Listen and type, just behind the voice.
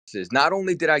sources. Not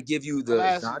only did I give you I'm the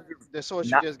asking Zonder, the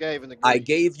source you not just gave in the I Greek.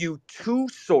 gave you two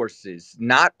sources.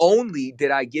 Not only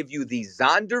did I give you the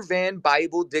Zondervan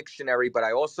Bible Dictionary, but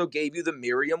I also gave you the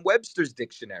Merriam-Webster's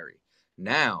Dictionary.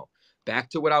 Now, back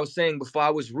to what I was saying before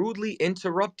I was rudely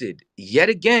interrupted yet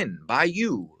again by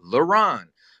you, Laron,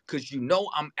 because you know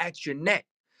I'm at your neck.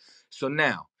 So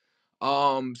now,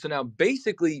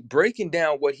 basically breaking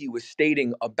down what he was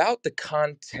stating about the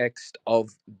context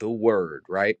of the word,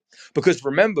 right? Because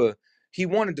remember, he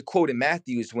wanted to quote in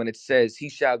Matthew's when it says, he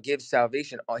shall give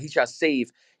salvation, or he shall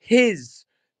save his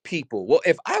people. Well,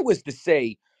 if I was to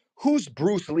say, who's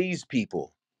Bruce Lee's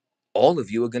people? All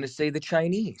of you are going to say the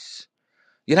Chinese.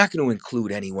 You're not going to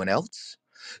include anyone else.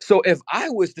 So if I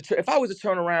was to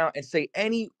turn around and say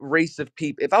any race of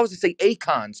people, if I was to say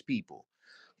Akon's people,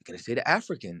 you're going to say the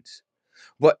Africans.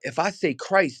 But if I say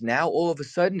Christ now, all of a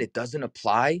sudden it doesn't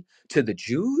apply to the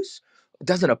Jews? It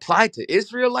doesn't apply to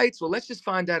Israelites? Well, let's just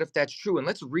find out if that's true. And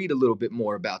let's read a little bit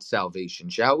more about salvation,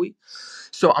 shall we?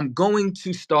 So I'm going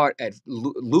to start at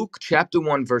Luke chapter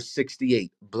 1, verse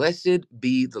 68. Blessed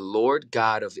be the Lord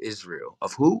God of Israel.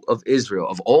 Of who? Of Israel.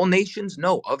 Of all nations?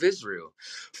 No, of Israel.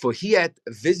 For he hath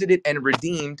visited and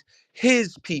redeemed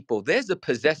his people. There's a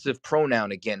possessive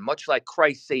pronoun again, much like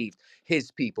Christ saved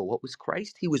his people. What was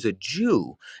Christ? He was a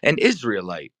Jew, an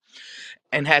Israelite,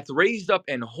 and hath raised up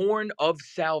an horn of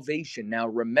salvation. Now,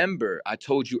 remember, I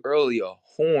told you earlier,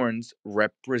 horns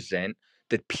represent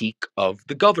the peak of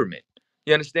the government.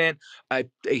 You understand?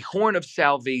 A horn of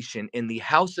salvation in the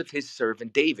house of his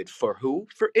servant David. For who?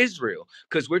 For Israel.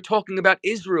 Because we're talking about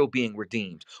Israel being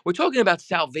redeemed. We're talking about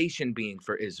salvation being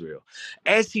for Israel.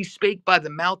 As he spake by the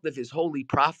mouth of his holy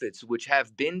prophets, which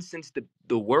have been since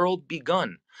the world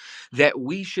begun, that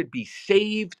we should be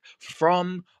saved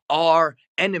from our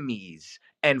enemies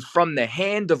and from the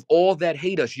hand of all that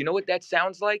hate us. You know what that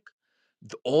sounds like?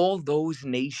 All those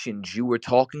nations you were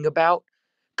talking about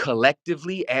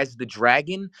collectively as the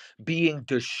dragon being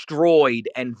destroyed,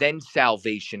 and then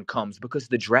salvation comes because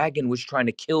the dragon was trying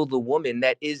to kill the woman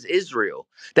that is Israel,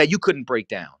 that you couldn't break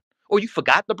down. Or you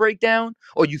forgot to break down,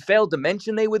 or you failed to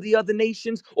mention they were the other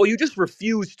nations, or you just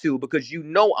refused to because you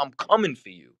know I'm coming for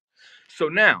you. So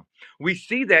now we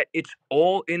see that it's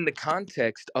all in the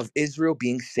context of Israel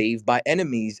being saved by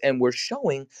enemies, and we're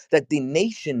showing that the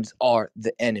nations are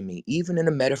the enemy, even in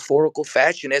a metaphorical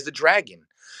fashion, as a dragon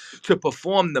to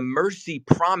perform the mercy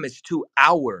promised to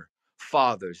our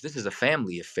fathers. This is a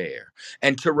family affair.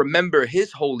 And to remember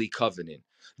his holy covenant,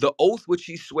 the oath which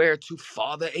he sware to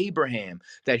Father Abraham,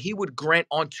 that he would grant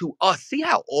unto us. See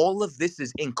how all of this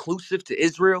is inclusive to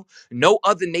Israel? No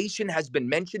other nation has been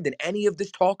mentioned in any of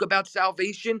this talk about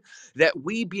salvation, that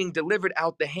we being delivered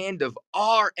out the hand of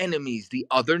our enemies, the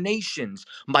other nations,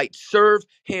 might serve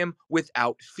him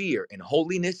without fear in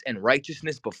holiness and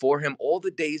righteousness before him all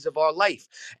the days of our life.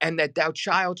 And that thou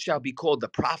child shall be called the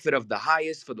prophet of the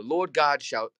highest, for the Lord God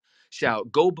shall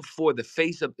go before the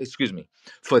face of, excuse me,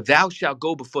 for thou shalt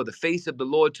go before the face of the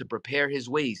Lord to prepare his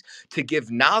ways, to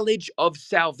give knowledge of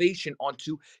salvation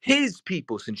unto his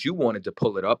people, since you wanted to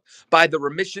pull it up, by the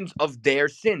remissions of their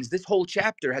sins. This whole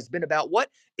chapter has been about what?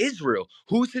 Israel.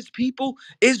 Who's his people?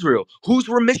 Israel. Who's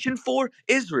remission for?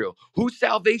 Israel. Who's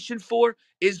salvation for?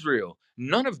 Israel.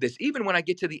 None of this, even when I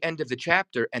get to the end of the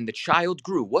chapter, and the child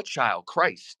grew. What child?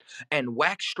 Christ. And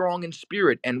waxed strong in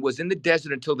spirit, and was in the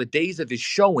desert until the days of his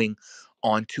showing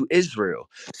onto Israel.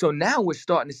 So now we're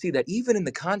starting to see that even in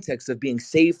the context of being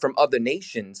saved from other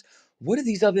nations, what do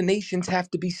these other nations have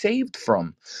to be saved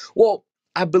from? Well,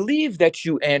 I believe that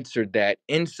you answered that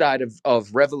inside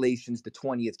of Revelations, the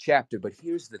 20th chapter. But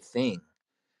here's the thing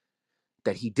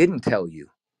that he didn't tell you.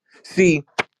 See,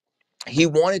 he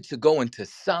wanted to go into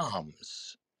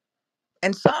Psalms.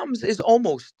 And Psalms is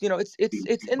almost,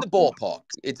 it's in the ballpark.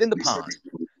 It's in the pond.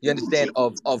 You understand,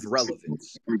 of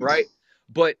relevance, right?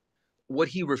 But what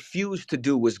he refused to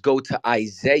do was go to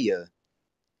Isaiah,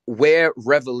 where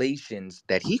Revelations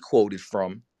that he quoted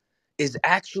from is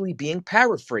actually being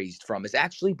paraphrased from, is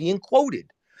actually being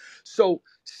quoted. So,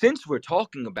 since we're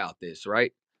talking about this,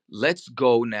 right, let's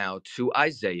go now to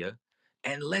Isaiah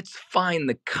and let's find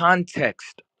the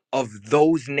context of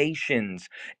those nations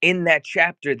in that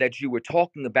chapter that you were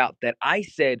talking about, that I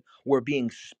said were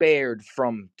being spared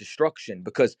from destruction,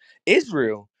 because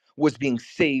Israel was being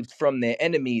saved from their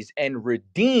enemies and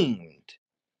redeemed.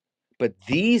 But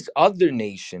these other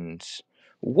nations,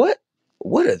 what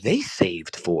what are they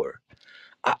saved for?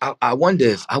 I wonder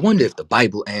if the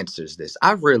Bible answers this.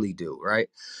 I really do, right?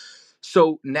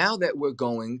 So now that we're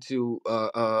going to,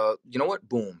 you know what?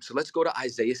 Boom. So let's go to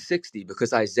Isaiah 60,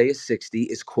 because Isaiah 60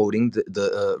 is quoting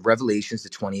the Revelations, the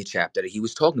 20th chapter that he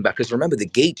was talking about. Because remember, the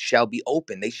gates shall be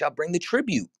open; they shall bring the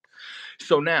tribute.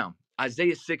 So now,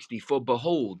 Isaiah 60, for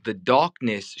behold, the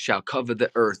darkness shall cover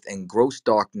the earth and gross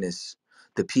darkness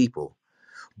the people.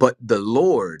 But the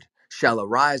Lord shall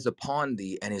arise upon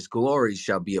thee, and his glory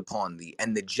shall be upon thee,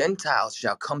 and the Gentiles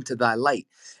shall come to thy light,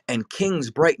 and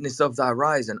kings brightness of thy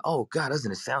rising. Oh God,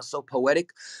 doesn't it sound so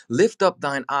poetic? Lift up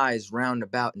thine eyes round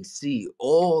about and see,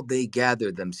 all they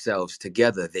gather themselves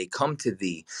together, they come to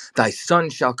thee. Thy son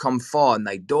shall come far, and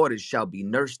thy daughters shall be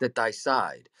nursed at thy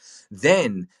side.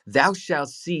 Then thou shalt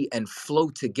see and flow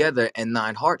together, and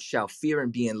thine heart shall fear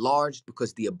and be enlarged,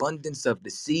 because the abundance of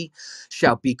the sea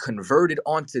shall be converted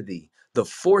onto thee. The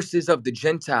forces of the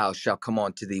Gentiles shall come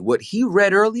onto thee. What he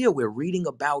read earlier, we're reading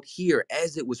about here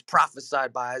as it was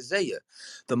prophesied by Isaiah.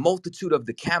 The multitude of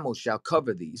the camels shall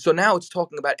cover thee. So now it's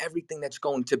talking about everything that's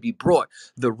going to be brought,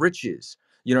 the riches,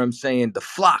 you know what I'm saying? The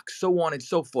flock, so on and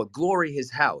so forth. Glory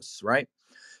his house, right?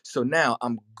 So now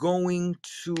I'm going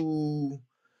to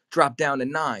drop down to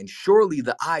 9. Surely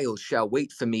the isles shall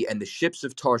wait for me, and the ships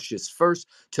of Tarshish first,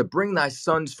 to bring thy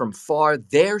sons from far,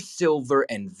 their silver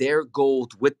and their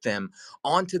gold with them,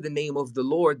 unto the name of the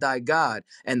Lord thy God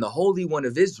and the Holy One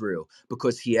of Israel,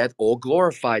 because he hath all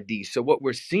glorified thee. So what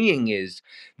we're seeing is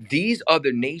these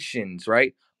other nations,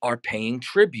 right, are paying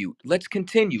tribute. Let's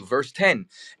continue. Verse 10.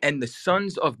 And the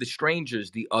sons of the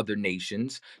strangers, the other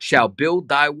nations, shall build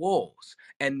thy walls,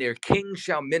 and their king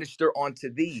shall minister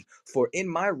unto thee. For in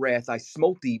my wrath I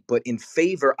smote thee, but in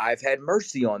favor I've had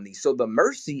mercy on thee. So the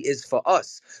mercy is for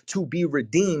us to be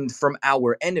redeemed from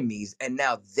our enemies, and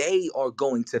now they are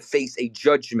going to face a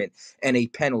judgment and a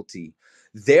penalty.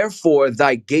 Therefore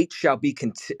thy gate shall be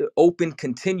open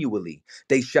continually,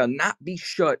 they shall not be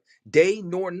shut day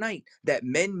nor night, that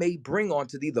men may bring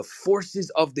unto thee the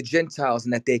forces of the Gentiles,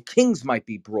 and that their kings might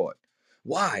be brought.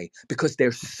 Why? Because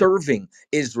they're serving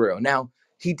Israel. Now,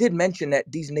 he did mention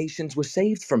that these nations were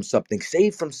saved from something,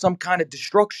 saved from some kind of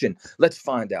destruction. Let's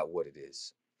find out what it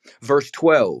is. Verse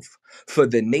 12. For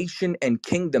the nation and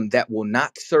kingdom that will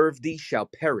not serve thee shall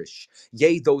perish.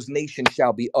 Yea, those nations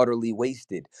shall be utterly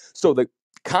wasted. So the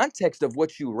context of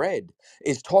what you read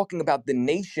is talking about the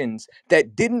nations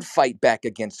that didn't fight back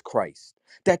against Christ,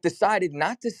 that decided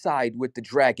not to side with the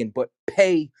dragon, but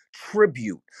pay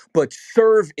tribute, but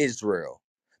serve Israel.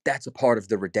 That's a part of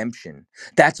the redemption.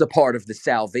 That's a part of the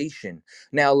salvation.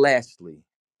 Now, lastly,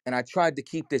 and I tried to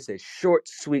keep this as short,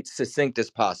 sweet, succinct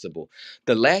as possible.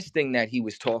 The last thing that he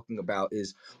was talking about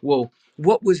is, well,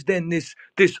 what was then this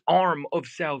arm of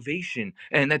salvation,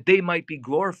 and that they might be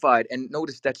glorified? And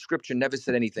notice that scripture never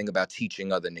said anything about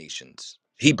teaching other nations.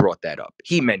 He brought that up.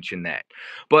 He mentioned that.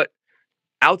 But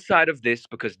outside of this,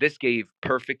 because this gave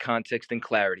perfect context and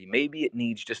clarity, maybe it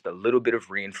needs just a little bit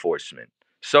of reinforcement.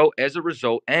 So, as a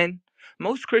result, and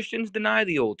most Christians deny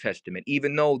the Old Testament,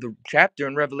 even though the chapter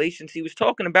in Revelations he was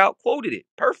talking about quoted it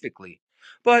perfectly.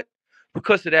 But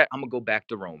because of that, I'm going to go back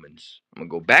to Romans. I'm going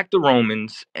to go back to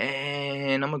Romans,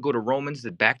 and I'm going to go to Romans,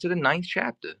 back to the 9th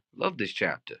chapter. Love this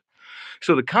chapter.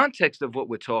 So the context of what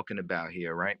we're talking about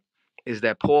here, right, is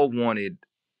that Paul wanted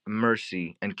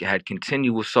mercy and had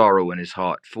continual sorrow in his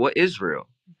heart for Israel.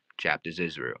 Chapters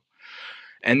Israel.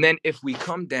 And then if we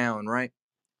come down, right,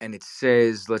 and it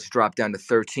says, let's drop down to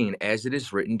 13. As it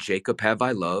is written, Jacob have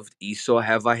I loved, Esau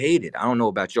have I hated. I don't know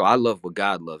about you. I love what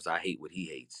God loves. I hate what he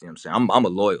hates. You know what I'm saying? I'm a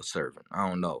loyal servant. I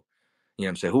don't know. You know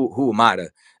what I'm saying? Who am I to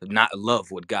not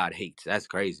love what God hates? That's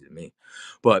crazy to me.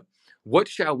 But what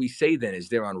shall we say then? Is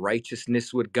there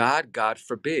unrighteousness with God? God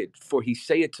forbid. For he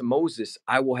saith to Moses,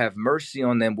 I will have mercy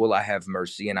on them, will I have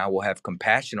mercy, and I will have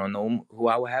compassion on them who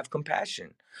I will have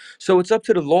compassion. So it's up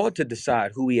to the Lord to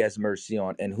decide who he has mercy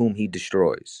on and whom he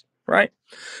destroys, right?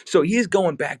 So he's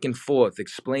going back and forth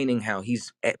explaining how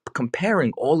he's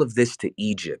comparing all of this to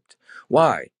Egypt.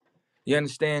 Why? You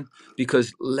understand?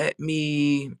 Because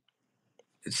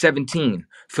 17,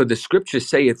 for the scripture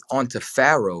saith unto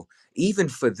Pharaoh, even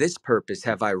for this purpose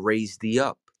have I raised thee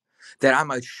up, that I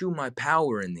might shew my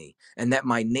power in thee, and that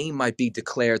my name might be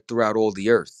declared throughout all the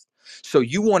earth. So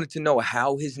you wanted to know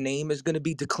how his name is going to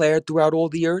be declared throughout all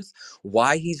the earth,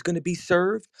 why he's going to be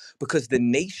served? Because the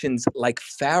nations like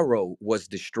Pharaoh was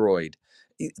destroyed.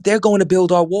 They're going to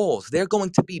build our walls. They're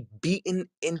going to be beaten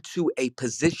into a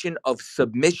position of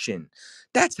submission.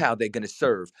 That's how they're going to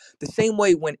serve. The same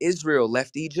way when Israel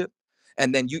left Egypt,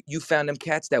 and then you found them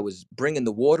cats that was bringing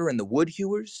the water and the wood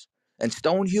hewers and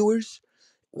stone hewers.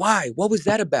 Why? What was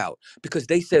that about? Because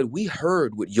they said, we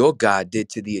heard what your God did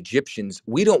to the Egyptians.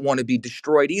 We don't want to be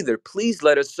destroyed either. Please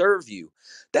let us serve you.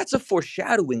 That's a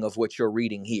foreshadowing of what you're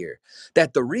reading here.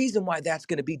 That the reason why that's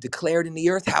going to be declared in the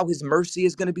earth, how his mercy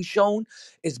is going to be shown,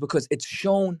 is because it's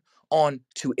shown on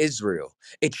to Israel.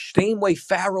 It's same way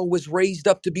Pharaoh was raised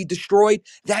up to be destroyed.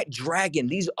 That dragon,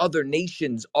 these other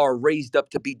nations are raised up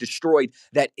to be destroyed,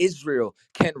 that Israel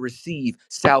can receive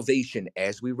salvation,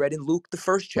 as we read in Luke, the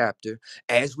 1st chapter,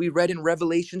 as we read in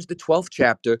Revelations, the 12th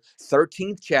chapter,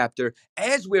 13th chapter,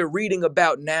 as we're reading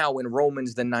about now in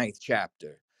Romans, the 9th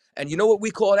chapter. And you know what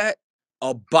we call that?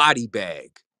 A body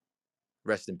bag.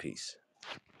 Rest in peace.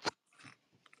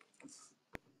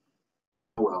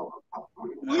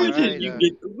 Where did you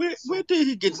get? Where did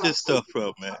he get this stuff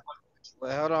from, man?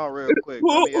 Well, hold on real quick.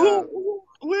 Let me Where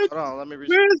hold on. Let me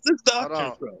where is this hold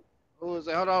doctrine on. from? Who is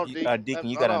it? Hold on, Deacon. Deacon,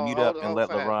 you Hold gotta on. mute up and let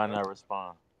Fam. LaRon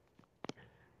respond.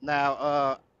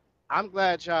 Now, I'm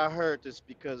glad y'all heard this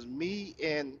because me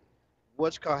and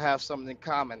Whatchcall have something in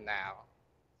common now.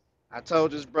 I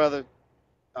told this brother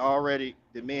already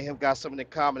that me and him got something in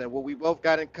common, and what we both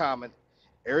got in common,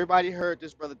 everybody heard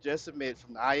this brother just admit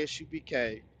from the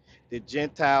ISUPK that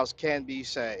Gentiles can be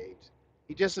saved.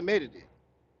 He just admitted it.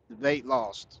 Debate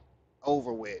lost.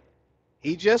 Over with.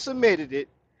 He just admitted it.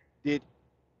 That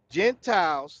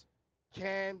Gentiles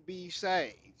can be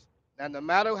saved. Now, no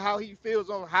matter how he feels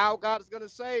on how God is going to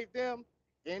save them,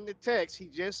 in the text, he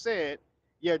just said,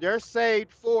 yeah, they're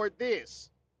saved for this.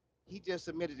 He just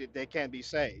admitted that they can be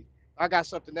saved. I got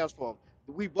something else for him.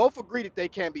 We both agree that they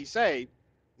can be saved.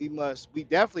 We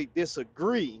definitely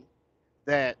disagree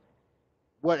that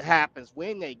what happens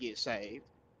when they get saved.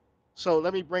 So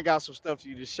let me bring out some stuff to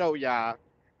you to show y'all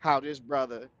how this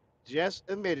brother just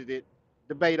admitted it,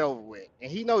 debate over with.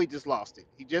 And he know he just lost it.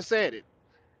 He just said it.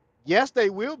 Yes, they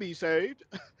will be saved,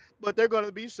 but they're going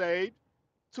to be saved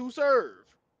to serve.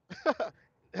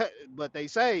 But they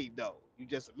saved though. You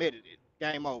just admitted it.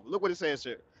 Game over. Look what it says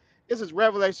here. This is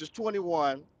Revelations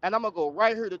 21, and I'm gonna go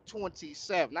right here to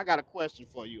 27. I got a question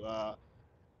for you,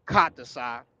 ChaaTaza. You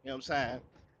know what I'm saying?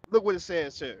 Look what it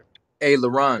says here. Hey,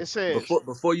 LaRon, It says,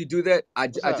 before you do that,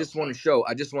 "What's I up?" just want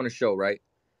to show, right?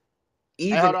 Hey,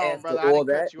 Even hold on, after brother. I all didn't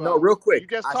that, cut you no, off. real You quick,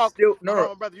 just I talk. still Hold no,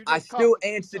 on, brother. You I just still talk.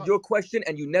 answered your question,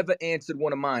 and you never answered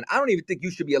one of mine. I don't even think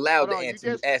you should be allowed Hold to on. You answer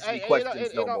just. ask me Hey,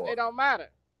 questions no it more. don't matter.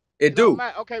 It It don't do,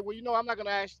 matter. Okay. Well, you know, I'm not gonna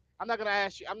ask. I'm not gonna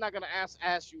ask you. I'm not gonna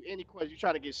ask you any questions. You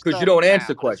trying to get because you don't stubborn now,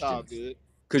 answer but it's all questions. good.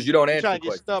 Because you don't You answer trying to get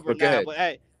questions. stubborn But go now, ahead. but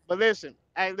hey, but listen.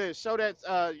 Hey, listen. Show that.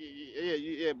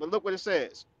 Yeah. But look what it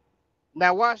says.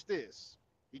 Now watch this.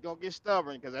 You gonna get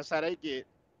stubborn because that's how they get.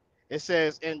 It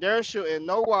says, "And there shall in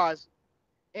no wise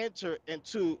enter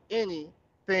into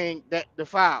anything that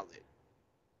defile it."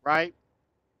 Right?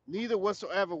 Neither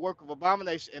whatsoever work of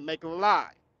abomination and make a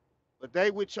lie, but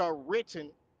they which are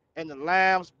written in the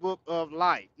Lamb's book of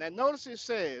life. Now, notice it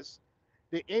says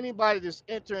that anybody that's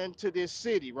entering into this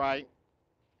city, right,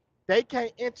 they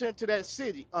can't enter into that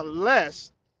city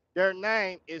unless their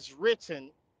name is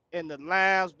written in the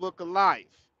Lamb's book of life.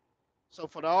 So,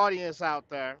 for the audience out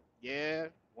there, yeah,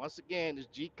 once again, it's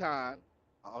G Con.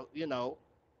 You know,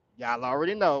 y'all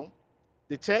already know.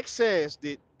 The text says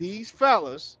that these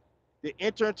fellas that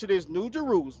enter into this new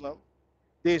Jerusalem,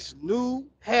 this new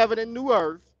heaven and new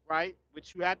earth, right?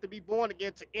 Which you have to be born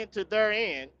again to enter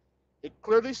therein. It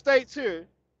clearly states here,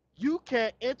 you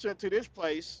can't enter into this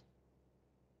place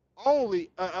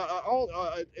only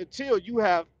until you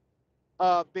have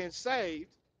been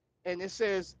saved. And it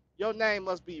says your name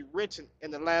must be written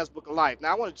in the Lamb's book of life.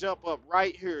 Now I want to jump up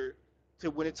right here to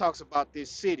when it talks about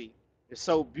this city. It's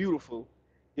so beautiful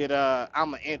that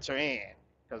I'm gonna enter in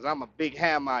because I'm a big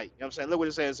Hamite. You know what I'm saying? Look what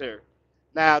it says here.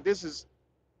 Now this is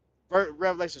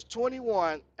Revelations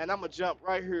 21, and I'm gonna jump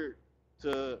right here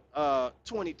to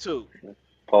 22.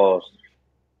 Pause.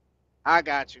 I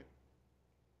got you.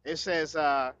 It says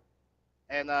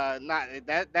and not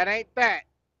that ain't that,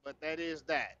 but that is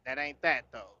that. That ain't that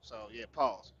though. So yeah,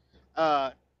 pause.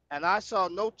 Uh, and I saw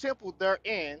no temple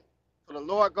therein, for the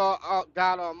Lord God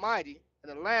Almighty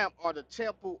and the Lamb are the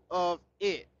temple of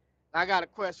it. Now, I got a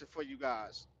question for you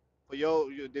guys, for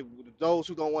those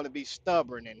who don't want to be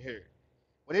stubborn in here.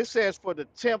 When it says for the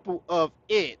temple of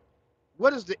it,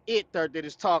 what is the it there that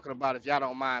it's talking about, if y'all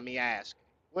don't mind me asking?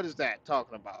 What is that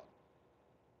talking about?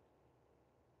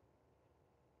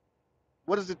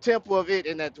 What is the temple of it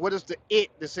in that? What is the it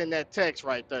that's in that text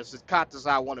right there? It says, "Katas,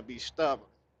 I want to be stubborn."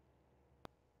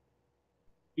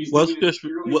 What scripture?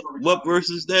 What verse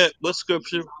is that? What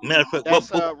scripture? Matter of fact, what That's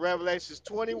book? Revelations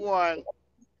 21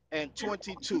 and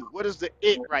 22. What is the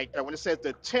it right there? When it says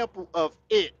the temple of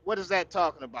it, what is that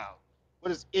talking about?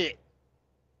 What is it?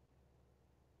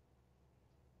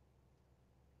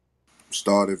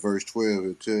 Start at verse 12,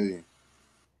 it'll tell you.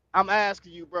 I'm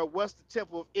asking you, bro, what's the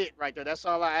temple of it right there? That's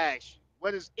all I ask you.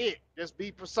 What is it? Just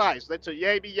be precise. Let your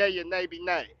yay be yay, your nay be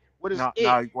nay. What is No, it?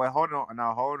 no. Well, hold on.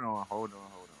 No, hold on.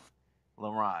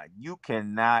 LaRon, you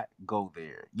cannot go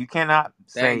there. You cannot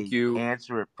Thank say you.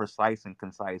 answer it precise and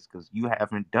concise because you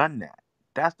haven't done that.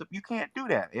 You can't do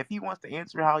that. If he wants to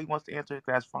answer how he wants to answer it,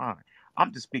 that's fine.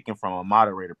 I'm just speaking from a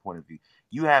moderator point of view.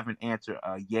 You haven't answered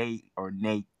a yay or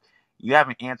nay. You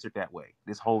haven't answered that way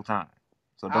this whole time.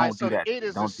 So All right, don't do so the that. it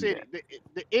is a Don't do city. that.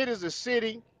 The it is a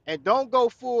city, and don't go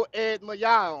full Ed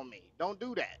Maya on me. Don't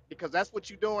do that because that's what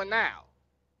you're doing now.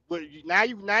 But now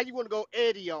you want to go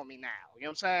Eddie on me now. You know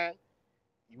what I'm saying?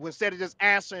 You instead of just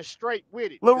answering straight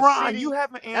with it. The LaRon, you city,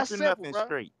 haven't that's answered simple, nothing bro.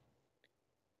 straight.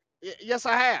 Yes,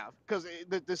 I have, because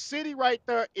the city right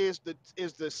there is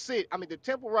the city. I mean, the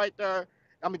temple right there.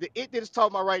 I mean, the it that it's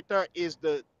talking about right there is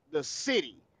the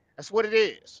city. That's what it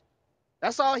is.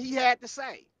 That's all he had to say.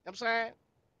 You know what I'm saying?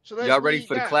 So let's Y'all ready read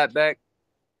for the down. clap back?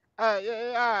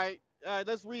 Yeah, all right. All right,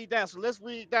 let's read down. So let's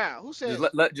read down. Who Just said?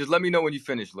 let me know when you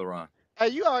finish, LaRon. Hey,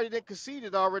 you already done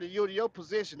conceded already. You're your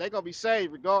position. They're gonna be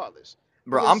saved regardless.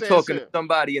 Look Bro, what it I'm says talking to here.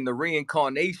 somebody in the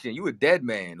reincarnation. You a dead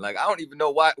man. Like, I don't even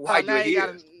know why Oh, you're now you here.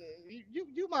 gotta.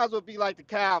 You might as well be like the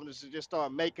Calvinists and just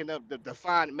start making up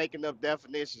making up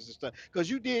definitions and stuff. Because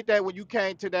you did that when you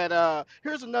came to that.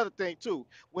 Here's another thing too.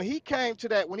 When he came to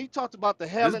that, when he talked about the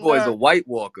hell This in boy's a there. White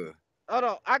Walker. Hold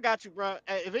on, I got you, bro.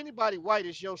 Hey, if anybody white,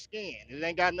 it's your skin. It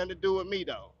ain't got nothing to do with me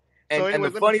though. So, And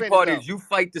the anyways, let me funny finish part though. is you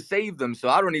fight to save them, so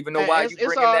I don't even know why Hey, you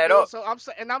it's bringing all that good. up. So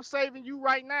I'm saving you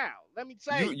right now. Let me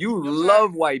You save you. you You know what I'm saying?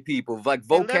 love white people, like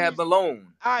And let me. vocab alone.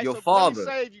 All right. Your So let me father.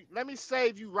 save you. Let me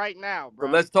save you right now, So bro.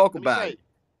 let's talk Let me about save. it.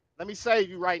 Let me save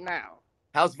you right now.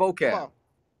 How's Come vocab? on. All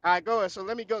right, go ahead. So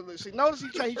let me go. See, notice he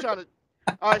trying to.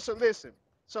 All right, so listen.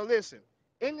 So listen.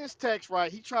 In this text,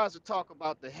 right, he tries to talk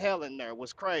about the hell in there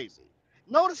was crazy.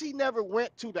 Notice he never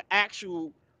went to the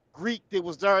actual Greek that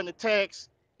was there in the text.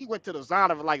 He went to the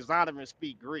Zonovan, like Zonovan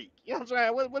speak Greek. You know what I'm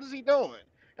saying? What is he doing? You know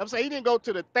what I'm saying? He didn't go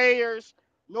to the Thayers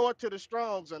nor to the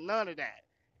Strongs or none of that.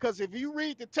 Because if you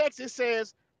read the text, it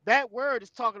says that word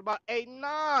is talking about a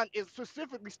is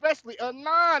specifically, especially a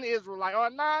non-Israelite or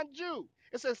a non-Jew.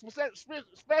 It says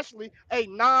especially a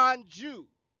non-Jew.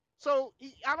 So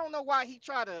I don't know why he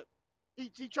tried to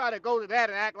go to that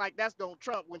and act like that's don't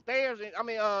Trump when there's I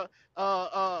mean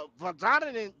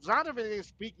Zondervan didn't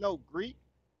speak no Greek.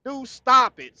 Dude,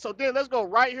 stop it. So then let's go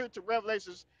right here to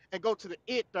Revelations and go to the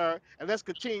it there and let's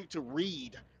continue to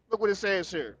read. Look what it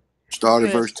says here. It Start at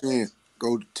says, verse 10.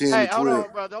 Go to 10 hey, to hold 12.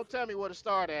 on, bro. Don't tell me where to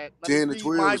start at. Let me 10 to read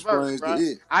 12 my verse, explains the bro.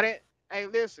 it. I didn't. Hey,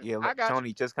 listen. Yeah, I got you.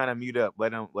 Tony, just kind of mute up.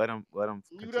 Let him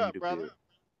Mute continue up, to brother. build.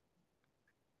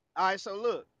 All right. So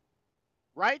look,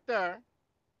 right there.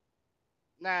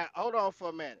 Now, hold on for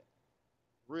a minute,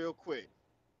 real quick.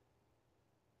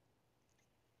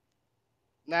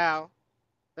 Now,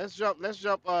 let's jump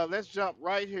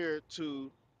right here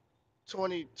to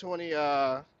 2020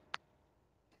 because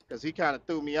he kind of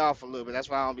threw me off a little bit. That's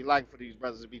why I don't be liking for these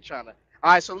brothers to be trying to.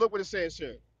 All right, so look what it says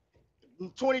here.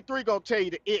 23 gonna tell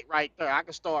you the it right there. I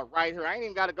can start right here. I ain't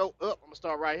even gotta go up. I'm gonna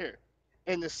start right here.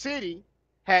 And the city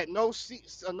had no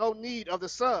need of the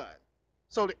sun.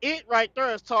 So the it right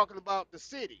there is talking about the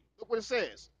city. Look what it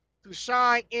says. To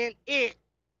shine in it,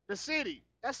 the city.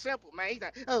 That's simple, man. He's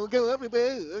like, oh, go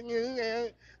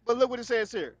everybody. But look what it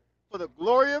says here. For the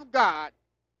glory of God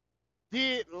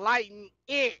did lighten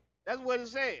it. That's what it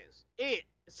says. It.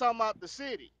 It's talking about the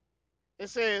city. It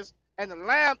says, and the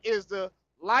Lamb is the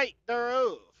light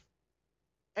thereof.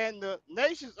 And the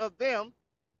nations of them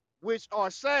which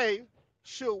are saved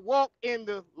should walk in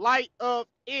the light of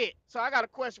it. So I got a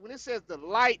question. When it says the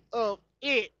light of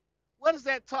it, what is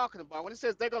that talking about? When it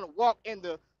says they're going to walk in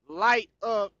the light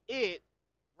of it,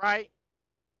 right?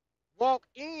 Walk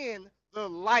in the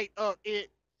light of it.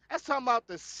 That's talking about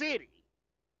the city.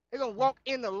 They're going to walk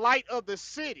in the light of the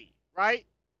city, right?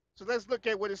 So let's look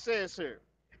at what it says here.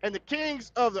 And the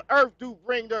kings of the earth do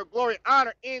bring their glory and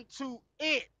honor into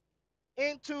it,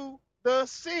 into the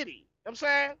city. You know what I'm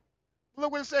saying?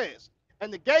 Look what it says.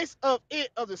 And the gates of it,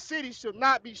 of the city, shall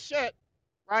not be shut,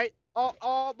 right?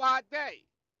 All by day.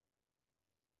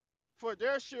 For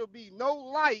there shall be no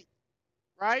light,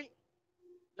 right?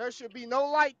 There should be no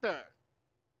light there.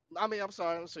 I mean, I'm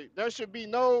sorry, let's see. There should be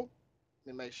no,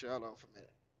 let me make sure, hold on for a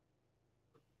minute.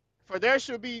 For there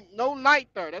should be no night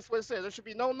there. That's what it says. There should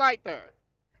be no night there.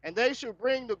 And they should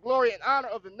bring the glory and honor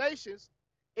of the nations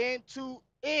into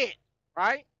it,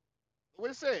 right?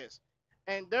 What it says.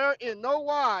 And there in no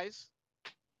wise,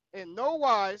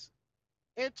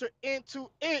 enter into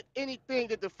it anything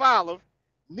that defileth,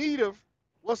 neither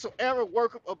whatsoever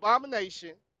worketh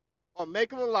abomination or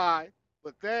maketh a lie,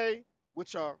 but they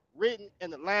which are written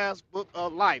in the Lamb's book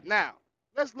of life. Now,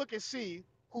 let's look and see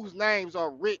whose names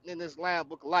are written in this Lamb's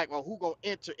book of life, or who gonna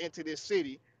enter into this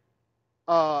city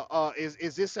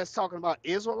Is this that's talking about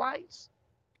Israelites?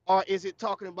 Or is it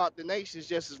talking about the nations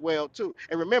just as well too?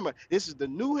 And remember, this is the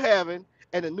new heaven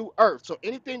and the new earth. So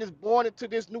anything that's born into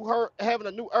this new heaven,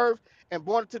 a new earth, and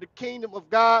born into the kingdom of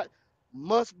God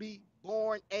must be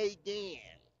born again.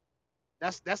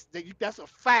 That's a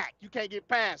fact. You can't get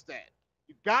past that.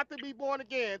 You got to be born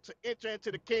again to enter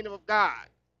into the kingdom of God.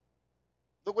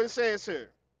 Look what it says here.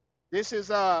 This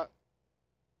is um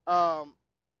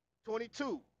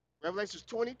 22, Revelations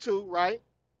 22, right?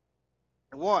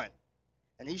 1.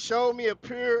 And he showed me a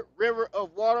pure river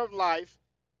of water of life,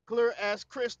 clear as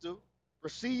crystal,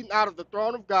 proceeding out of the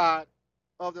throne of God,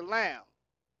 of the Lamb,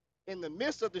 in the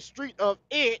midst of the street of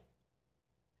it,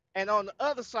 and on the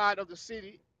other side of the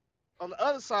city, on the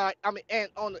other side, and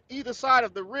on the either side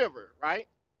of the river, right,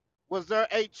 was there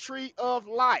a tree of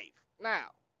life. Now,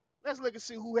 let's look and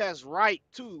see who has right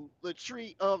to the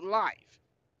tree of life.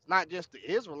 It's not just the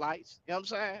Israelites. You know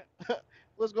what I'm saying?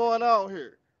 What's going on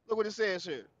here? Look what it says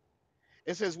here.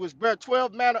 It says, which bear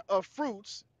 12 manner of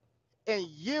fruits and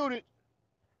yielded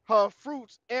her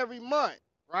fruits every month,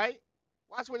 right?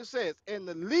 Watch what it says. And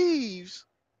the leaves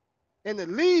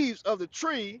of the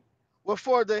tree were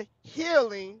for the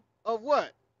healing of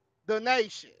what? The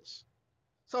nations.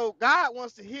 So God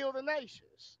wants to heal the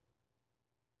nations.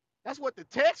 That's what the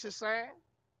text is saying.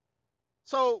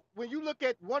 So when you look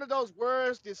at one of those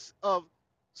words, this of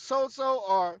sozo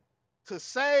or to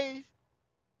save,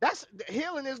 that's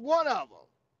healing is one of them.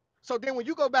 So then when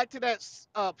you go back to that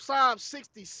Psalm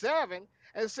 67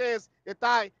 and it says that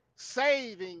thy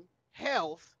saving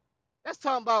health, that's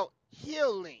talking about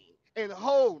healing and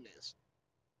wholeness.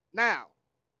 Now,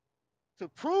 to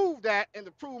prove that and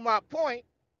to prove my point,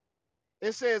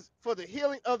 it says for the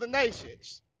healing of the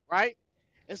nations, right?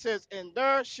 It says, and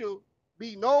there shall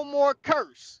be no more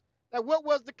curse. Now, what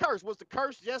was the curse? Was the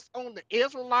curse just on the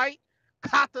Israelite,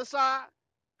 ChaaTaza?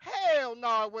 Hell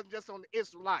no, it wasn't just on the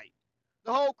Israelite.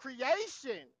 The whole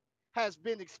creation has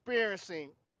been experiencing.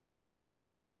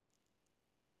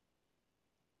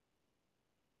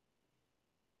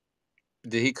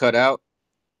 Did he cut out?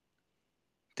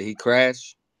 Did he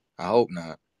crash? I hope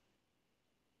not.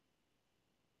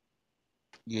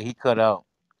 Yeah, he cut out.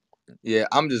 Yeah,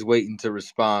 I'm just waiting to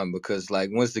respond because,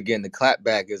 like, once again, the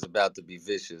clapback is about to be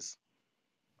vicious.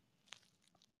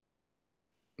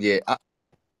 Yeah,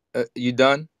 you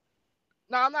done?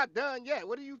 No, I'm not done yet.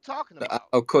 What are you talking about?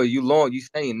 Okay, you long. You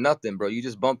saying nothing, bro. You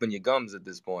just bumping your gums at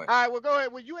this point. All right, well, go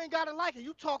ahead. Well, you ain't got to like it.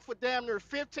 You talk for damn near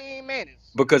 15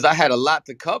 minutes. Because I had a lot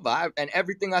to cover, and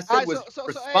everything I All said right, was hey,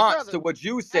 response brother. to what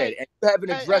you said, Hey, and you haven't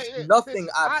addressed nothing listen.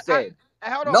 I've said.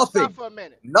 Hold on. Stop Nothing. for a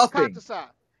minute. Nothing. ChaaTaza,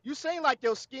 you seem like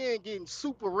your skin getting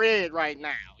super red right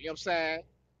now. You know what I'm saying?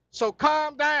 So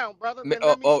calm down, brother, and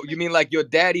let me You speak. mean like your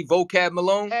daddy, Vocab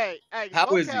Malone? Hey,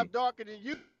 How is he? vocab darker than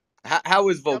you. You How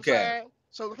is know what I'm Vocab? saying?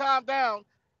 So calm down,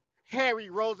 Harry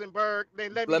Rosenberg.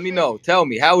 Then let me Let me know. finish. Tell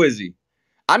me, how is he?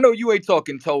 I know you ain't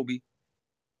talking, Toby.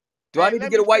 Do I Hey, need to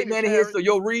let get me a white finish, man in here Harry. so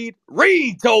you'll read?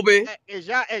 Read, Toby. Is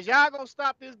y'all gonna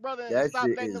stop this, brother, and That stop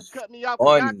shit letting them is cut me off? Cause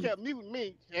y'all funny. kept muting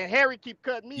me, and Harry keep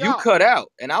cutting me You off. cut out,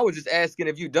 and I was just asking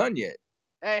if you done yet.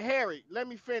 Hey, Harry, let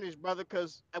me finish, brother,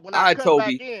 because when All I right, cut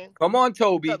back Toby. in, Come on, you cut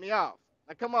Toby. me off.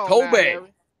 Now, come on now, Toby.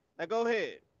 Harry. Now, go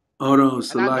ahead. Hold on,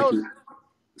 And I know,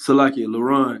 Salaki,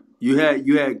 Laron, you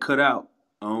had cut out.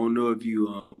 I don't know if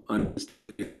you understand.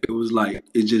 It was like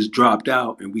it just dropped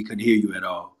out and we couldn't hear you at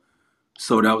all.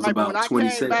 So that was right, but when about I 20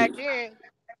 came back seconds. in,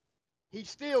 he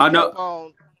still I kept know,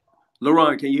 on.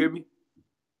 Laron, can you hear me?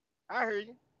 I hear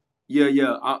you. Yeah,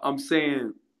 yeah. I'm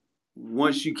saying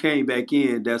once you came back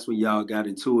in, that's when y'all got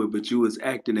into it. But you was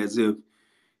acting as if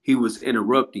he was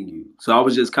interrupting you. So I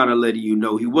was just kind of letting you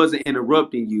know he wasn't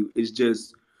interrupting you. It's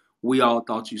just we all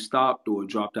thought you stopped or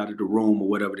dropped out of the room or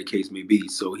whatever the case may be.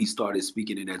 So he started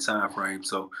speaking in that time frame.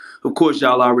 So of course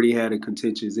y'all already had a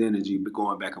contentious energy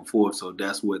going back and forth. So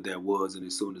that's what that was. And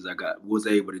as soon as I was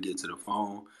able to get to the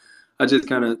phone, I just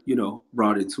kind of,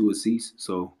 brought it to a cease.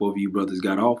 So both of you brothers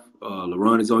got off.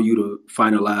 LaRon, is on you to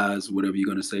finalize whatever you're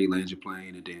gonna say, land your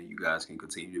plane, and then you guys can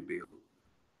continue to build.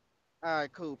 All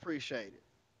right, cool. Appreciate it.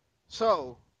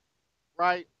 So,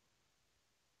 right,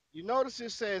 you notice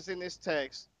it says in this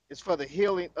text, it's for the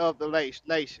healing of the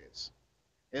nations.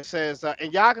 It says,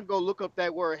 and y'all can go look up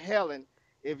that word Helen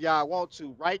if y'all want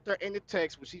to. Right there in the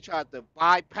text, when she tried to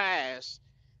bypass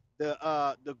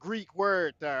the Greek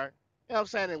word there, you know what I'm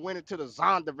saying, and went into the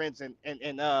Zondervan's and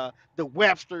the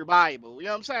Webster Bible. You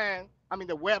know what I'm saying? I mean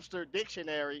the Webster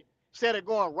dictionary, instead of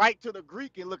going right to the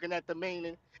Greek and looking at the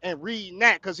meaning and reading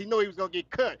that because he knew he was gonna get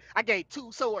cut. I gave two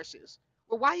sources.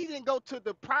 Well, why you didn't go to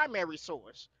the primary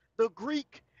source, the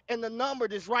Greek and the number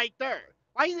that's right there?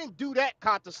 Why you didn't do that,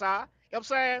 Katasai? what I'm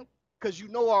saying? Because you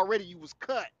know already you was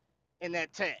cut in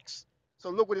that text. So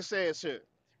look what it says here,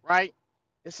 right?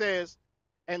 It says,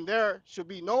 and there should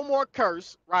be no more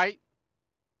curse, right?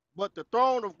 But the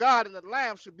throne of God and the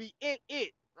Lamb should be in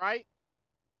it, right?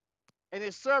 And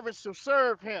his servants shall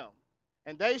serve him,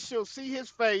 and they shall see his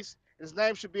face, and his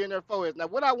name should be in their foreheads. Now,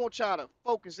 what I want y'all to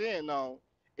focus in on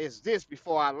is this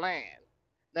before I land.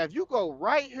 Now, if you go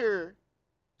right here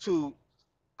to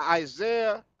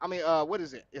Isaiah, what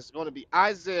is it? It's going to be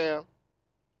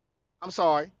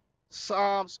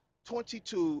Psalms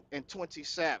 22 and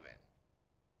 27.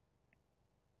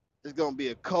 It's going to be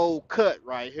a cold cut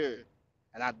right here.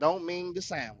 And I don't mean the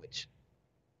sandwich.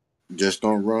 Just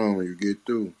don't run when you get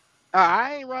through.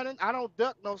 I ain't running. I don't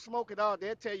duck no smoke at all.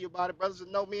 They'll tell you about it. Brothers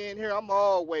that know me in here, I'm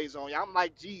always on you. I'm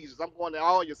like Jesus. I'm going to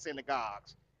all your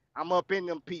synagogues. I'm up in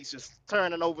them pieces,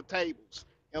 turning over tables.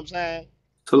 You know what I'm saying?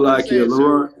 Look what it Talakia, says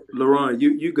here. Laurent,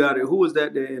 you got it. Who was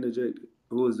that interjected?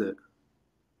 Who was that?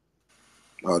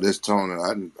 Oh, this Tony.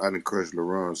 I didn't crush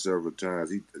LaRon several times.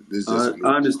 This is just a I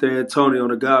little. understand, Tony, on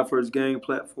the God First Game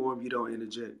platform, you don't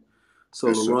interject. So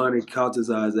Yes, sir. LaRon and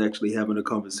ChaaTaza is actually having a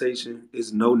conversation.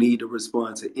 There's no need to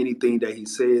respond to anything that he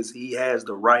says. He has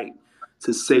the right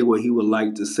to say what he would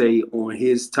like to say on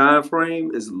his time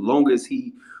frame, as long as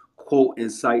he quote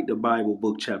and cite the Bible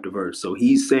book, chapter, verse. So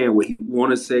he's saying what he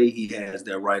want to say. He has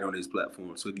that right on his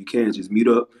platform. So if you can, just mute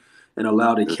up and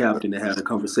allow the Yes, sir. captain to have a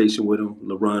conversation with him.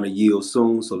 LaRon will yield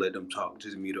soon, so let them talk.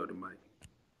 Just mute up the mic.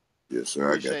 Yes, sir.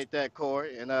 I got you. Appreciate that,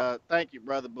 Corey. And thank you,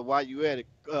 brother. But while you at it,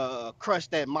 crush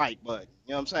that mic button.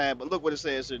 You know what I'm saying? But look what it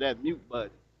says here, that mute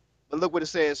button. But look what it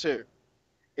says here.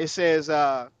 It says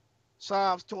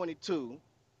Psalms 22.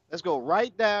 Let's go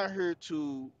right down here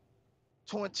to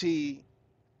 27.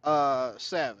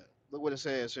 Look what it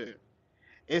says here.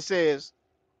 It says,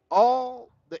 all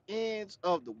the ends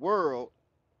of the world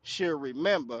shall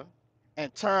remember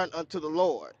and turn unto the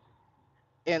Lord,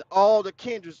 and all the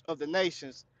kindreds of the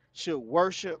nations shall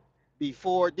worship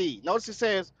before thee. Notice it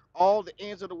says, all the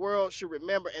ends of the world shall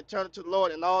remember and turn unto the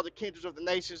Lord, and all the kindreds of the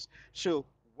nations shall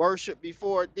worship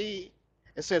before thee.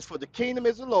 It says, for the kingdom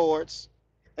is the Lord's,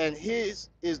 and his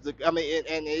is the, and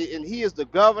he is the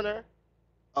governor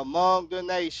among the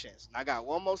nations. And I got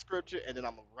one more scripture, and then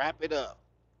I'm gonna wrap it up.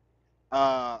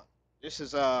 Uh, this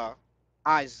is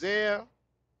Isaiah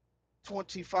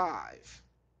 25.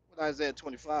 What Isaiah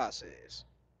 25 says.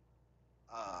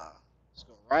 Let's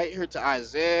go right here to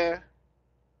Isaiah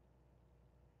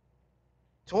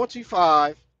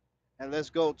 25, and let's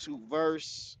go to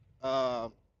verse I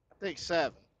think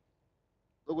 7.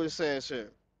 Look what it says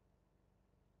here.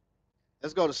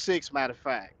 Let's go to 6, matter of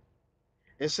fact.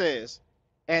 It says,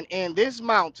 and in this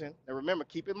mountain, and remember,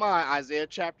 keep in mind Isaiah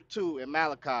chapter 2 and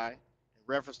Malachi, in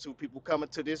reference to people coming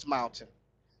to this mountain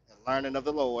and learning of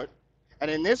the Lord.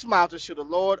 And in this mountain shall the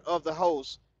Lord of the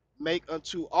hosts make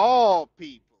unto all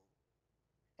people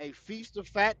a feast of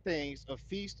fat things, a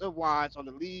feast of wines on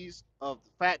the lees of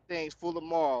fat things full of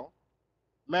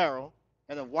marrow,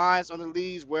 and of wines on the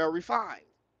lees well refined.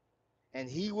 And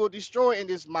he will destroy in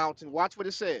this mountain, watch what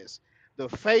it says, the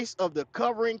face of the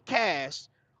covering cast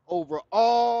over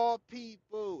all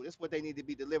people. That's what they need to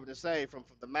be delivered and saved from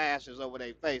the masters over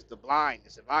their face, the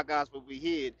blindness. If our gospel be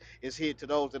hid, is hid to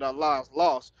those that are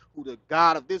lost, who the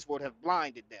God of this world have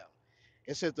blinded them.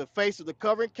 It says the face of the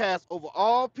covering cast over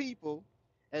all people,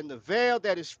 and the veil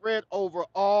that is spread over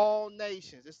all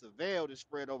nations. It's the veil that is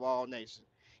spread over all nations.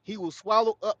 He will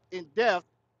swallow up in death.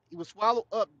 He will swallow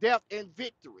up death in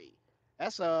victory.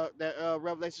 That's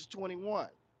Revelation 21,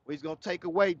 where he's gonna take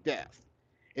away death.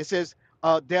 It says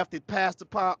death that passed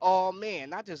upon all men,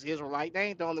 not just Israelite. They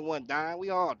ain't the only one dying. We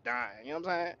all dying. You know what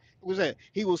I'm saying? It was that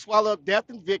he will swallow up death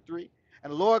in victory,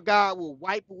 and the Lord God will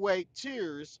wipe away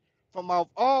tears from off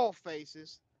all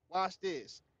faces. Watch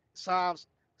this. Psalms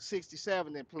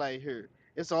 67 in play here.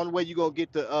 It's the only way you're gonna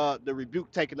get the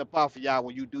rebuke taken up off of y'all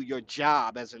when you do your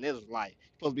job as an Israelite. You're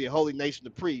supposed to be a holy nation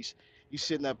of priests. You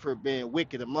sitting up here being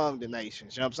wicked among the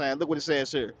nations. You know what I'm saying? Look what it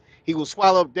says here. He will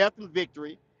swallow up death and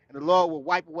victory, and the Lord will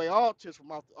wipe away all tears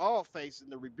from off all faces,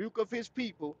 and the rebuke of his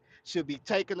people shall be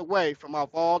taken away from off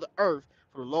all the earth,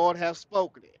 for the Lord hath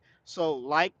spoken it. So,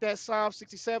 like that Psalm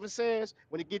 67 says,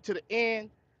 when it get to the end,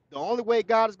 the only way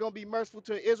God is going to be merciful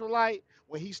to the Israelite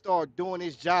when he start doing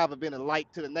his job of being a light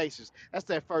to the nations. That's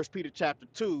that First Peter chapter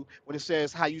 2 when it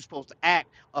says how you supposed to act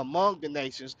among the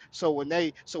nations. So when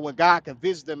God can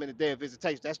visit them in the day of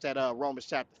visitation, that's that Romans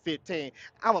chapter 15.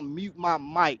 I'm gonna mute my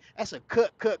mic. That's a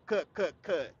cut.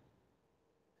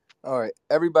 All right.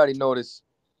 Everybody notice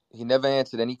he never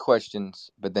answered any questions,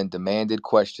 but then demanded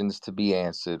questions to be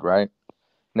answered, right?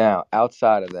 Now,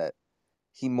 outside of that,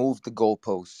 he moved the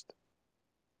goalpost.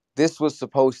 This was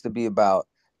supposed to be about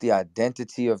the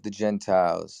identity of the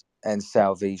Gentiles and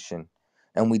salvation.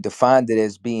 And we defined it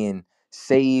as being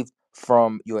saved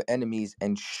from your enemies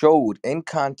and showed in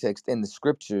context in the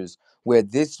scriptures where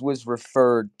this was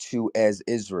referred to as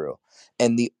Israel.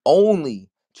 And the only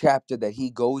chapter that he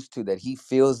goes to that he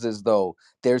feels as though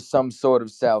there's some sort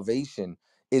of salvation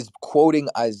is quoting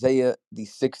Isaiah, the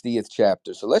 60th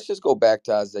chapter. So let's just go back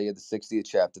to Isaiah, the 60th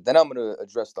chapter. Then I'm going to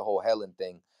address the whole Helen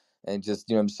thing and just,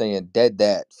 you know what I'm saying, dead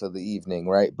that for the evening,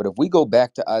 right? But if we go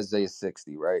back to Isaiah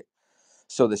 60, right?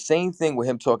 So the same thing with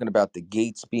him talking about the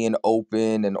gates being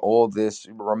open and all this.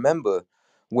 Remember,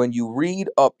 when you read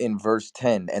up in verse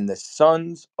 10, and the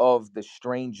sons of the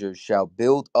strangers shall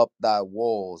build up thy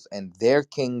walls, and their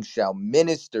kings shall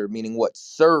minister, meaning what?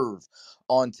 Serve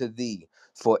unto thee.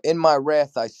 For in my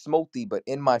wrath I smote thee, but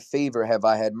in my favor have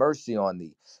I had mercy on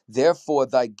thee. Therefore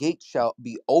thy gates shall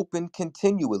be open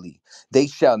continually. They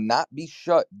shall not be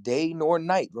shut day nor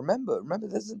night. Remember,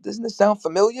 doesn't this sound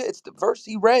familiar? It's the verse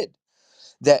he read,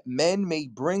 that men may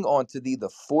bring unto thee the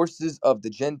forces of the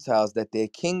Gentiles, that their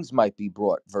kings might be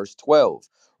brought. Verse 12.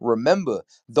 Remember,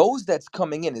 those that's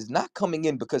coming in is not coming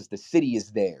in because the city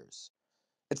is theirs.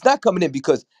 It's not coming in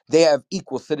because they have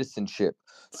equal citizenship.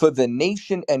 For the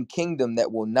nation and kingdom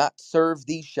that will not serve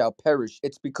thee shall perish.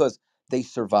 It's because they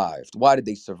survived. Why did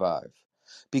they survive?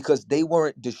 Because they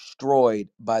weren't destroyed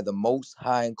by the Most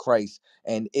High in Christ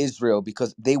and Israel,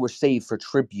 because they were saved for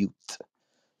tribute.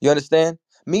 You understand?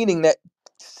 Meaning that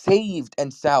saved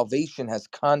and salvation has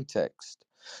context.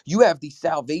 You have the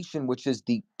salvation, which is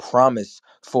the promise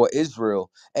for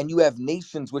Israel, and you have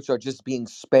nations which are just being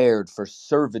spared for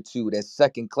servitude as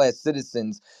second-class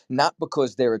citizens, not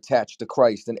because they're attached to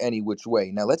Christ in any which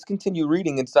way. Now, let's continue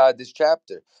reading inside this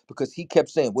chapter, because he kept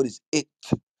saying, what is it?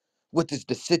 What is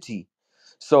the city?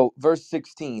 So, verse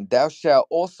 16, thou shalt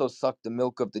also suck the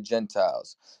milk of the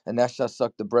Gentiles, and thou shalt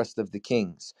suck the breast of the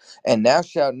kings. And thou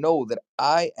shalt know that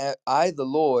I, the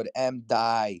Lord, am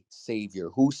thy Savior.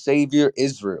 Whose Savior?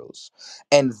 Israel's.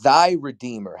 And thy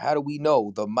Redeemer. How do we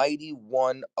know? The mighty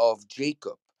one of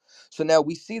Jacob. So now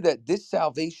we see that this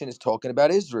salvation is talking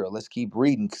about Israel. Let's keep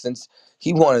reading, since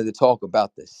he wanted to talk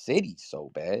about the city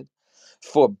so bad.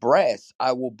 For brass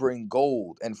I will bring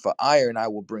gold, and for iron I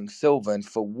will bring silver, and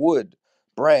for wood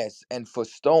brass, and for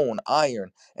stone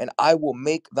iron, and I will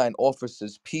make thine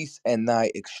officers peace and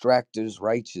thy extractors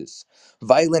righteous.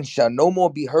 Violence shall no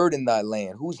more be heard in thy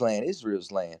land. Whose land?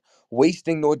 Israel's land.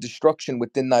 Wasting nor destruction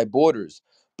within thy borders.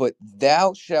 But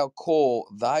thou shalt call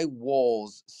thy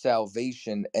walls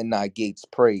salvation and thy gates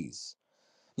praise.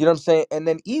 You know what I'm saying? And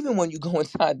then even when you go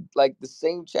inside like the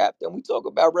same chapter and we talk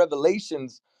about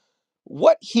Revelations,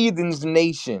 what heathen's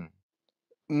nation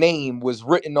name was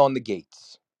written on the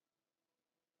gates?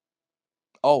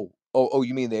 Oh,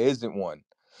 you mean there isn't one?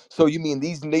 So you mean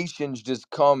these nations just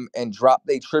come and drop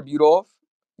their tribute off?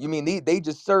 You mean they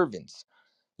just servants?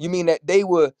 You mean that they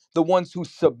were the ones who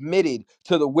submitted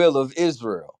to the will of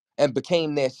Israel and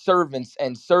became their servants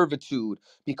and servitude,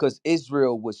 because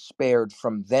Israel was spared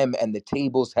from them and the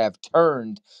tables have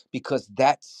turned, because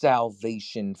that's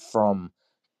salvation from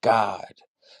God.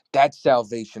 That's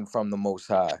salvation from the Most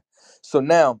High. So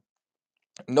now,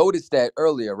 notice that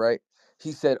earlier, right?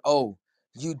 He said, oh,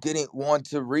 you didn't want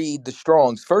to read the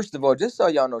Strongs. First of all, just so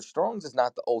y'all know, Strongs is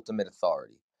not the ultimate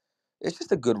authority. It's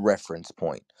just a good reference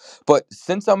point. But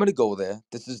since I'm gonna go there,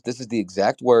 this is the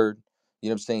exact word. You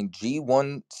know what I'm saying?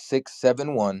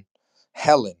 G1671,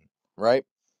 Helen, right?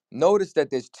 Notice that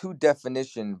there's two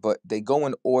definitions, but they go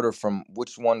in order from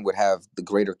which one would have the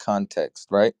greater context,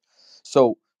 right?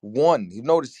 So one, you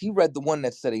notice he read the one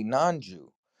that said a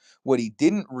non-Jew. What he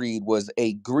didn't read was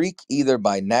a Greek, either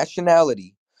by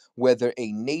nationality, whether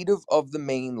a native of the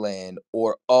mainland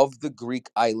or of the Greek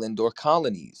island or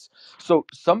colonies. So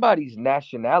somebody's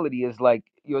nationality is like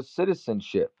your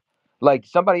citizenship. Like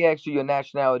somebody asks you your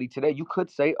nationality today, you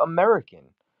could say American,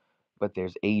 but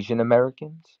there's Asian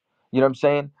Americans. You know what I'm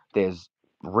saying? There's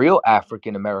real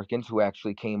African Americans who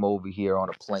actually came over here on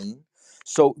a plane.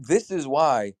 So this is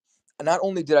why not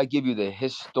only did I give you the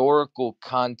historical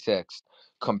context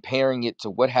comparing it to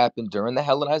what happened during the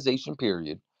Hellenization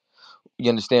period, you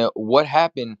understand what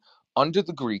happened under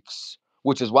the Greeks,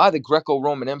 which is why the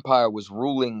Greco-Roman Empire was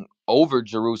ruling over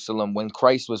Jerusalem when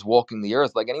Christ was walking the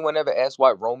earth. Like, anyone ever asked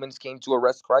why Romans came to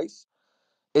arrest Christ?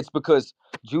 It's because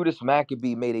Judas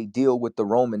Maccabee made a deal with the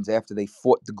Romans after they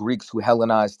fought the Greeks who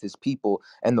Hellenized his people,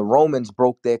 and the Romans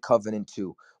broke their covenant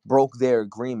too, broke their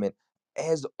agreement,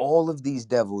 as all of these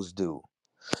devils do.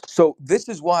 So this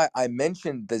is why I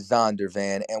mentioned the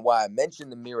Zondervan and why I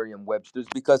mentioned the Merriam-Webster's,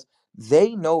 because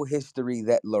they know history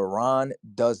that Laron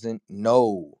doesn't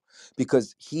know,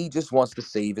 because he just wants to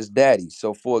save his daddy.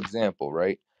 So for example,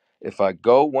 right, if I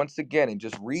go once again and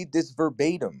just read this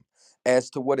verbatim as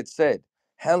to what it said,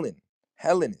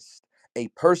 Hellenist, a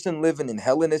person living in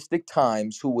Hellenistic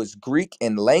times who was Greek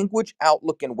in language,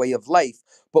 outlook, and way of life,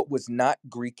 but was not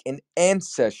Greek in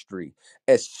ancestry,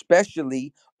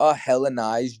 especially a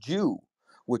Hellenized Jew,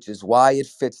 which is why it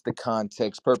fits the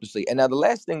context purposely. And now the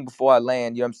last thing before I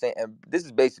land, you know what I'm saying? And this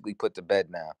is basically put to bed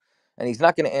now. And he's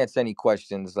not going to answer any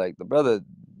questions like the brother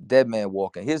dead man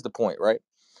walking. Here's the point, right?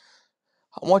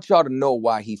 I want y'all to know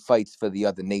why he fights for the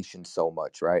other nations so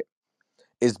much, right?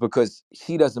 Is because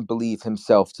he doesn't believe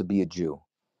himself to be a Jew.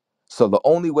 So the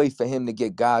only way for him to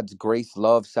get God's grace,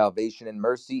 love, salvation, and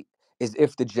mercy is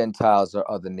if the Gentiles are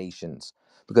other nations,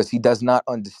 because he does not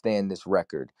understand this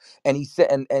record. And he said,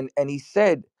 and he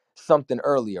said something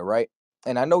earlier, right?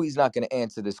 And I know he's not going to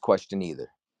answer this question either,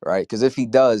 right? Because if he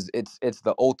does, it's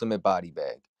the ultimate body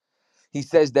bag. He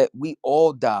says that we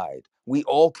all died. We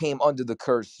all came under the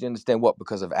curse. You understand what?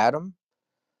 Because of Adam?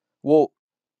 Well,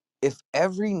 if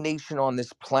every nation on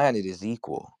this planet is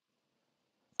equal,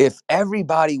 if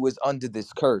everybody was under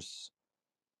this curse,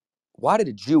 why did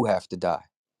a Jew have to die?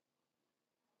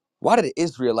 Why did an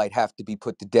Israelite have to be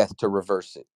put to death to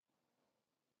reverse it?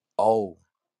 Oh,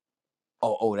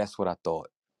 that's what I thought.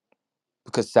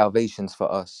 Because salvation's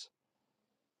for us.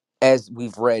 As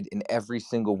we've read in every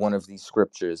single one of these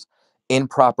scriptures, in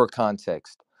proper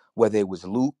context, whether it was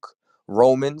Luke,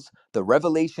 Romans, the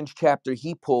Revelations chapter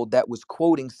he pulled that was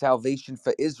quoting salvation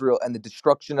for Israel and the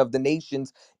destruction of the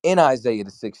nations in Isaiah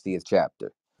the 60th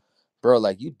chapter. Bro,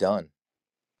 like, you done.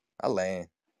 I land.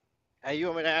 Hey, you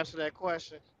want me to answer that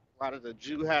question? Why did the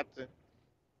Jew have to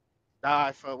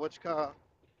die for what you call?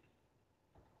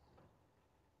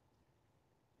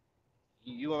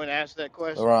 You want me to answer that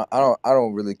question? Laurent, I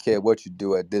don't really care what you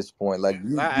do at this point. Like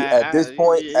you at this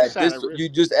point, You sounded you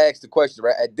just asked the question,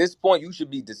 right? At this point, you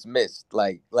should be dismissed.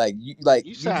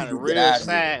 you You need sounded to get real out of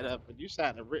here. sad up, and you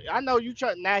sounded. I know you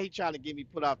try. Now he trying to get me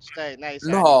put off the stage. Now he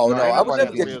said I need to No, go. No, no, I ain't I know you would nobody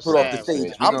never sounded get getting you real you put put off off the the sad.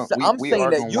 stage. stage. We gon' I'm we saying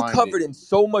are that gonna you're wind it. covered in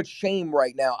so much shame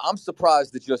right now. I'm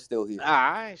surprised that you're still here.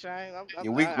 I ain't saying.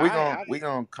 Yeah, we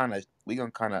gonna kind of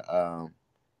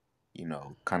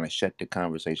kind of shut the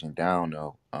conversation down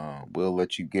though. We'll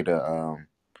let you get a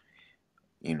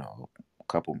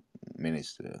couple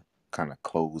minutes to kind of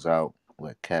close out.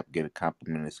 Let Cap get a couple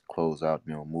minutes to close out.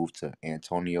 Move to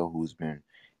Antonio, who's been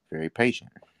very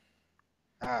patient.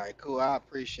 All right, cool. I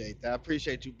appreciate that. I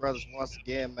appreciate you brothers once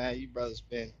again, man. You brothers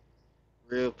been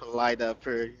real polite up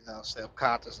here. You know,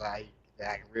 self-conscious. I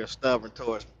acting real stubborn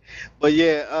towards me. But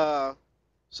yeah.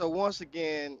 So once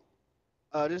again,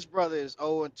 this brother is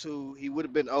 0 and 2. He would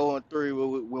have been 0 and 3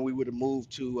 when we would have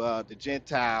moved to the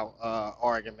Gentile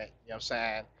argument. You know what I'm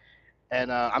saying?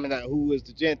 And I mean, who is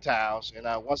the Gentiles? And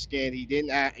once again, he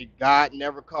didn't. God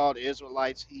never called the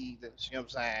Israelites heathens. You know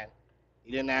what I'm saying?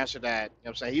 He didn't answer that. You know what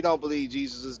I'm saying? He don't believe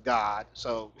Jesus is God.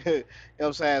 So, you know what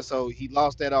I'm saying? So he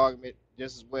lost that argument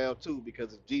just as well too,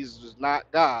 because if Jesus was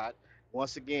not God,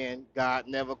 once again, God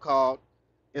never called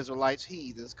Israelites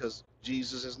heathens because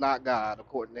Jesus is not God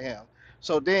according to him.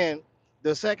 So then,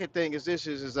 the second thing is this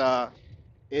is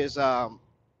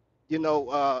you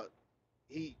know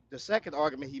he the second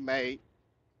argument he made,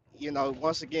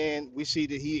 once again, we see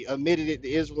that he admitted it.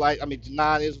 The Israelites, I mean, the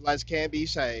non-Israelites can be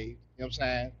saved. You know what I'm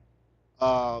saying?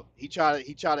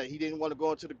 He didn't want to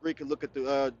go into the Greek and look at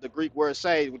the Greek word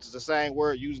saved, which is the same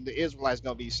word using the Israelites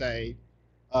gonna be saved.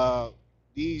 Uh,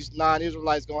 these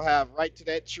non-Israelites gonna have right to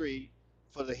that tree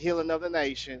for the healing of the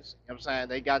nations. You know what I'm saying?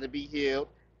 They got to be healed.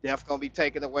 Death gonna be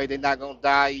taken away. They're not gonna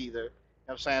die either. You know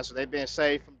what I'm saying? So they've been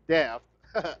saved from death.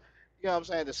 You know what I'm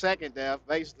saying? The second death,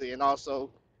 basically, and also,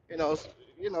 you know,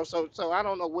 so I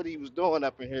don't know what he was doing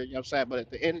up in here. You know what I'm saying? But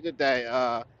at the end of the day,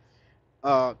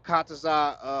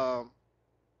 ChaaTaza,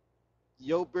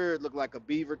 your beard look like a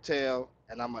beaver tail,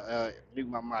 and I'm gonna mute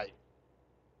my mic.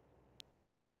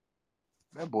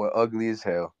 That boy ugly as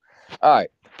hell. All right.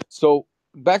 So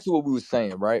back to what we were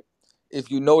saying, right?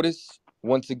 If you notice,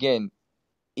 once again,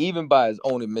 even by his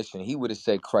own admission, he would have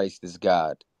said Christ is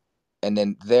God. And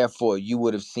then therefore you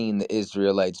would have seen the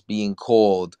Israelites being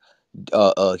called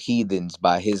heathens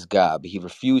by his God. But he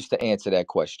refused to answer that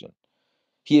question.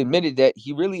 He admitted that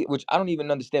he really, which I don't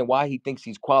even understand why he thinks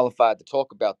he's qualified to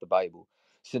talk about the Bible.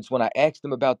 Since when I asked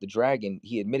him about the dragon,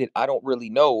 he admitted, I don't really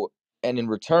know. And in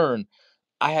return,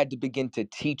 I had to begin to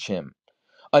teach him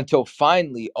until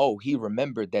finally, oh, he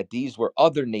remembered that these were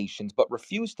other nations, but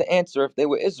refused to answer if they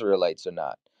were Israelites or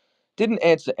not. Didn't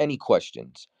answer any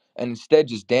questions. and instead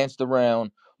just danced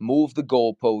around, moved the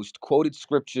goalpost, quoted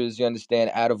scriptures, you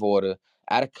understand, out of order,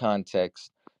 out of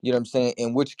context. You know what I'm saying?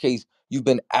 In which case, you've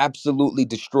been absolutely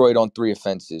destroyed on 3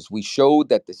 offenses. We showed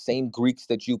that the same Greeks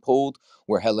that you pulled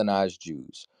were Hellenized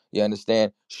Jews. You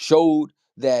understand? Showed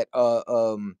that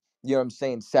you know what I'm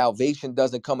saying, salvation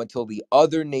doesn't come until the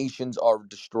other nations are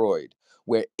destroyed,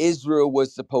 where Israel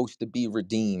was supposed to be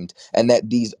redeemed, and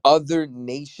that these other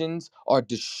nations are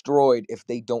destroyed if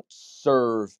they don't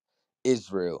serve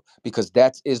Israel, because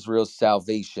that's Israel's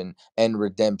salvation and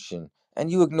redemption.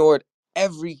 And you ignored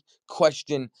every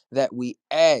question that we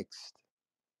asked,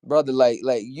 brother. Like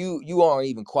you aren't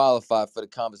even qualified for the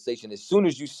conversation. As soon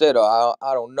as you said, "Oh,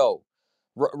 I don't know,"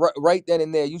 right then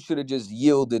and there, you should have just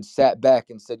yielded, sat back,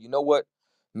 and said, "You know what?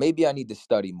 Maybe I need to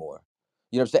study more."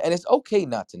 You know what I'm saying? And it's okay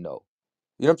not to know.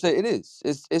 You know what I'm saying? It is.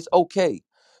 It's okay,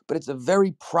 but it's a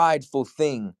very prideful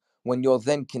thing when you'll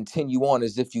then continue on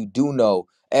as if you do know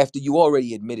after you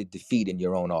already admitted defeat in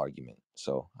your own argument.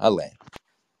 So I land.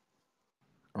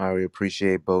 I really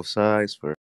appreciate both sides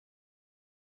for